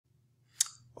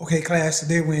Okay, class,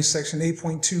 today we're in section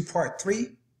 8.2, part 3,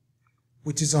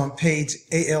 which is on page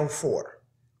AL4.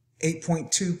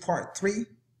 8.2, part 3,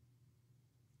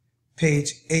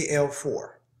 page AL4.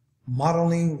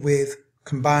 Modeling with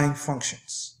combined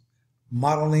functions.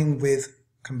 Modeling with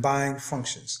combined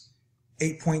functions.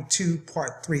 8.2,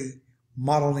 part 3,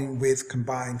 modeling with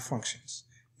combined functions.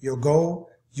 Your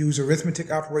goal, use arithmetic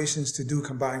operations to do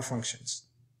combined functions.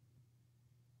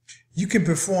 You can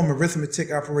perform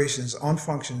arithmetic operations on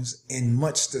functions in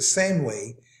much the same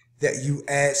way that you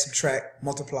add, subtract,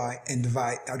 multiply, and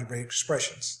divide algebraic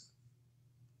expressions.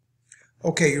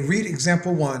 Okay, read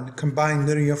example 1, combine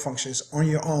linear functions on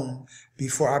your own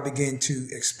before I begin to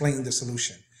explain the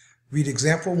solution. Read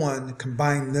example 1,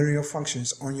 combine linear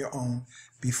functions on your own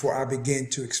before I begin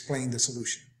to explain the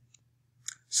solution.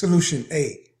 Solution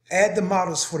A. Add the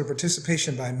models for the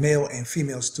participation by male and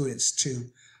female students to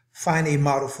find a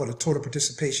model for the total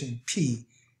participation P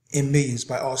in millions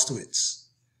by all students.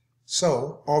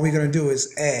 So all we're going to do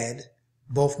is add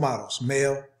both models,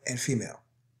 male and female.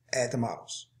 Add the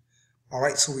models. All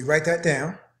right, so we write that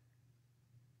down.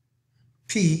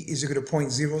 P is equal to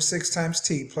 0.06 times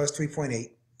T plus 3.8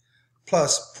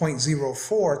 plus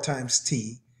 0.04 times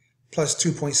T plus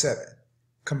 2.7.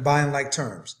 Combine like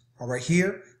terms. All right,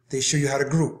 here they show you how to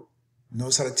group.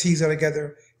 Notice how the T's are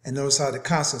together and notice how the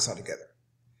constants are together.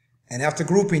 And after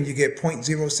grouping, you get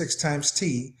 0.06 times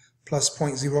T plus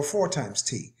 0.04 times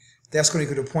T. That's going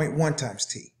to equal to 0.1 times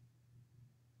T.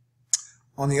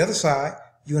 On the other side,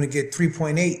 you're going to get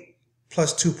 3.8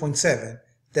 plus 2.7.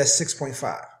 That's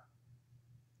 6.5.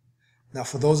 Now,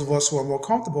 for those of us who are more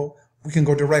comfortable, we can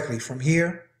go directly from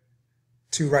here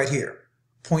to right here.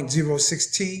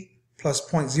 0.06T plus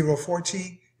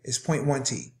 0.04T is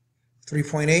 0.1T.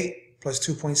 3.8 plus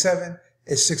 2.7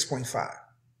 is 6.5.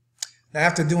 Now,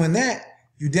 after doing that,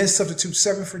 you then substitute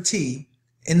 7 for T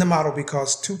in the model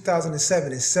because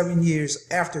 2007 is 7 years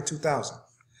after 2000.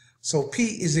 So P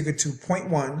is equal to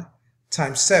 0.1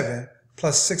 times 7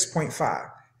 plus 6.5,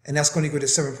 and that's going to equal to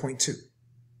 7.2.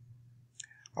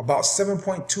 About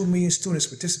 7.2 million students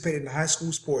participated in high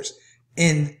school sports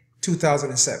in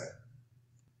 2007.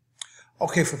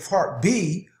 Okay, for part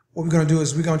B, what we're going to do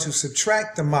is we're going to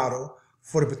subtract the model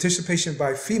for the participation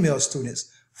by female students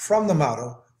from the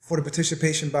model for the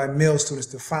participation by male students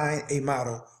to find a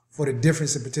model for the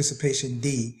difference in participation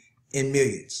D in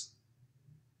millions.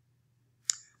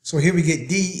 So here we get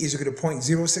D is equal to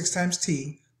 0.06 times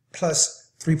T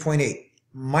plus 3.8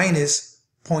 minus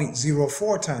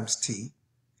 0.04 times T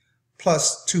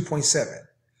plus 2.7.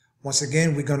 Once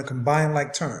again, we're going to combine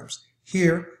like terms.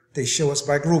 Here, they show us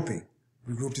by grouping.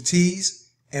 We group the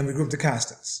T's and we group the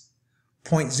constants.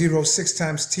 0.06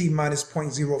 times T minus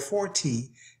 0.04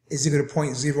 T is equal to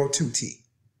 0.02T.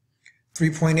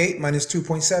 3.8 minus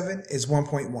 2.7 is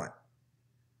 1.1.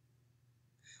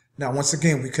 Now, once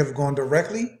again, we could have gone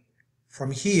directly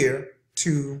from here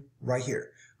to right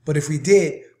here. But if we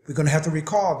did, we're going to have to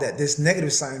recall that this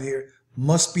negative sign here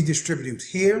must be distributed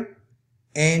here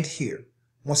and here.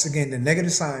 Once again, the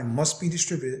negative sign must be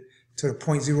distributed to the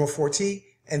 0.04T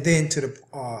and then to the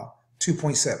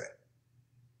 2.7.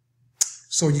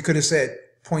 So you could have said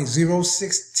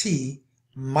 0.06T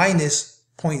minus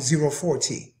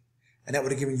 0.04T, and that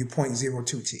would have given you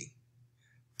 0.02T.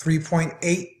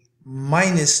 3.8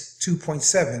 minus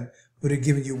 2.7 would have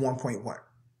given you 1.1.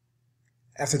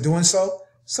 After doing so,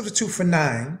 substitute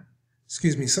 9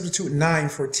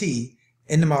 for T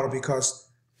in the model because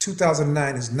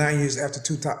 2009 is 9 years after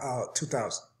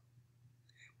 2000.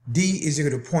 D is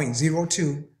equal to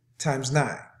 0.02 times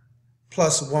 9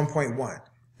 plus 1.1.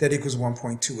 That equals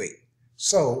 1.28.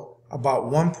 So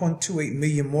about 1.28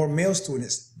 million more male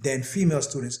students than female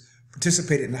students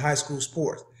participated in high school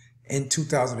sports in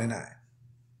 2009.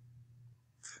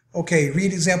 Okay,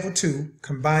 read example 2,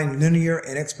 combine linear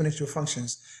and exponential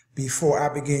functions before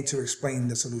I begin to explain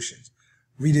the solutions.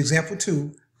 Read example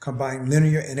 2, combine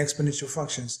linear and exponential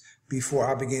functions before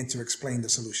I begin to explain the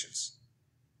solutions.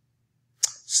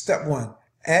 Step 1,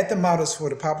 add the models for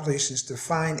the populations to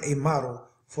find a model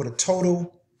for the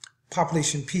total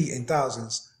population P in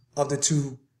thousands of the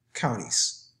two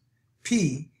counties.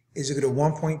 P is equal to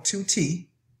 1.2T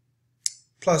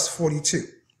plus 42.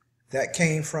 That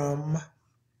came from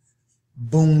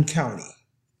Boone County.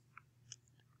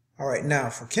 All right, now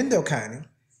for Kendall County,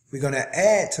 we're going to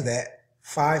add to that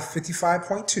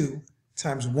 555.2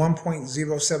 times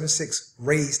 1.076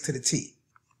 raised to the T.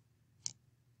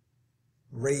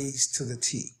 Raised to the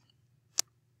T.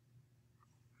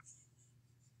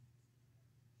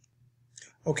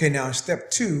 Okay, now in step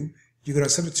 2, you're going to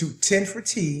substitute 10 for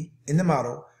T in the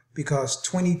model because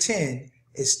 2010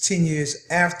 is 10 years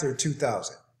after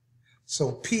 2000.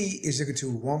 So P is equal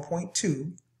to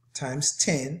 1.2 times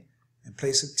 10, in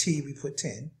place of T we put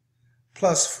 10,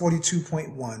 plus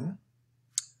 42.1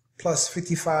 plus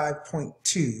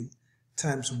 55.2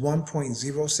 times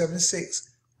 1.076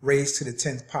 raised to the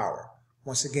 10th power.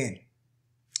 Once again,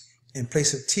 in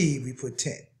place of T we put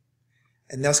 10.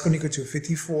 And that's going to equal to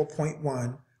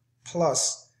 54.1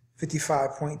 plus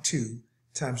 55.2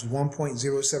 times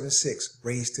 1.076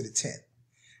 raised to the 10.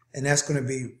 And that's going to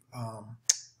be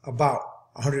about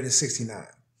 169.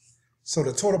 So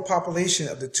the total population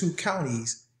of the two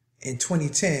counties in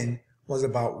 2010 was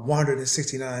about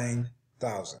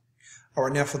 169,000. All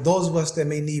right, now for those of us that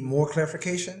may need more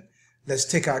clarification, let's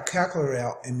take our calculator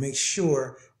out and make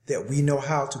sure that we know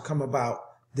how to come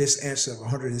about this answer of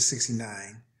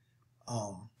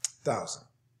 169,000.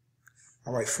 All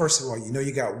right, first of all, you know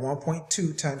you got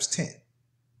 1.2 times 10.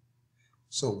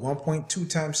 So 1.2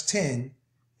 times 10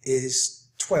 is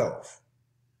 12.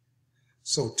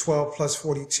 So 12 plus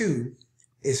 42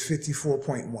 is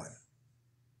 54.1.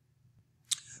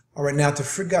 All right, now to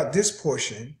figure out this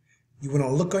portion, you want to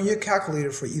look on your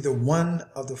calculator for either one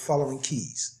of the following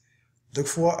keys. Look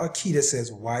for a key that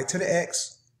says y to the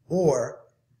x or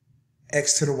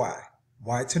x to the y.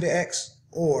 Y to the x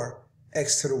or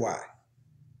x to the y.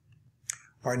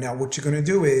 All right, now what you're going to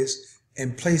do is,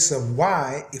 in place of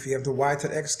y, if you have the y to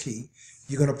the x key,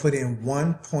 you're going to put in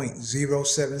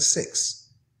 1.076.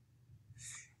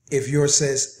 If yours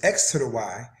says x to the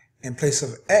y, in place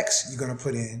of x, you're going to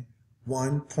put in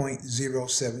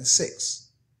 1.076.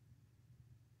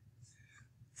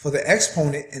 For the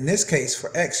exponent, in this case, for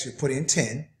x, you put in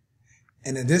 10.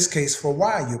 And in this case, for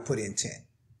y, you put in 10.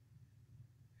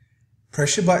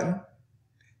 Press your button,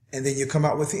 and then you come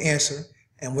out with the answer.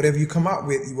 And whatever you come out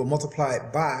with, you will multiply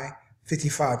it by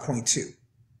 55.2.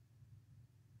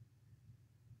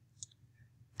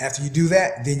 After you do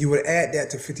that, then you would add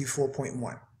that to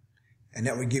 54.1. And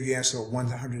that would give you an answer of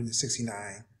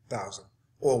 169,000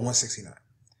 or 169.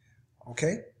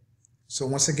 Okay? So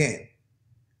once again,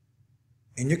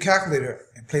 in your calculator,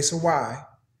 in place of y,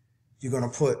 you're going to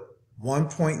put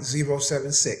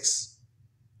 1.076,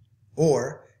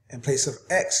 or in place of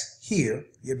x here,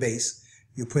 your base,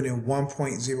 you put in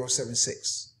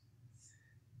 1.076.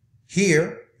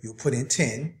 Here, you put in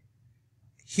 10.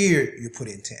 Here, you put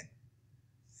in 10.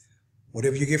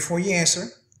 Whatever you get for your answer,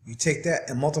 you take that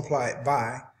and multiply it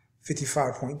by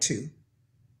 55.2.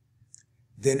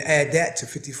 Then add that to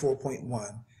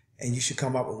 54.1, and you should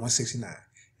come up with 169.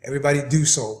 Everybody do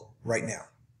so right now.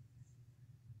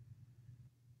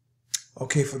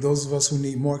 Okay, for those of us who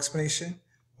need more explanation,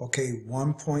 okay,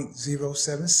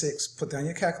 1.076, put down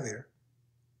your calculator,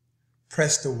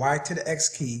 press the y to the x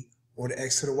key or the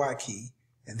x to the y key,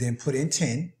 and then put in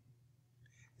 10,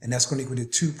 and that's going to equal to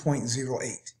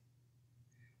 2.08.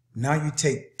 Now you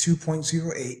take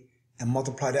 2.08 and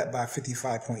multiply that by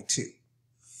 55.2.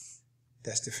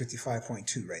 That's the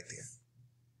 55.2 right there.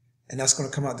 And that's going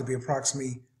to come out to be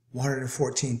approximately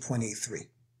 114.83.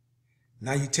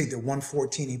 Now you take the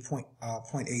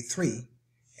 114.83 and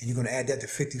you're going to add that to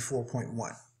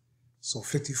 54.1. So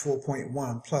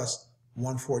 54.1 plus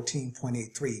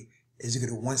 114.83 is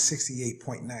equal to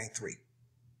 168.93.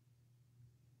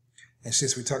 And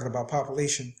since we're talking about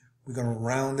population, we're going to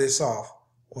round this off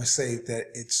or say that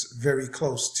it's very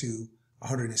close to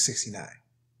 169.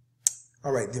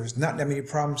 All right, there's not that many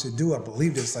problems to do. I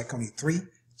believe there's like only 3.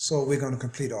 So we're going to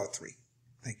complete all 3.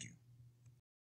 Thank you.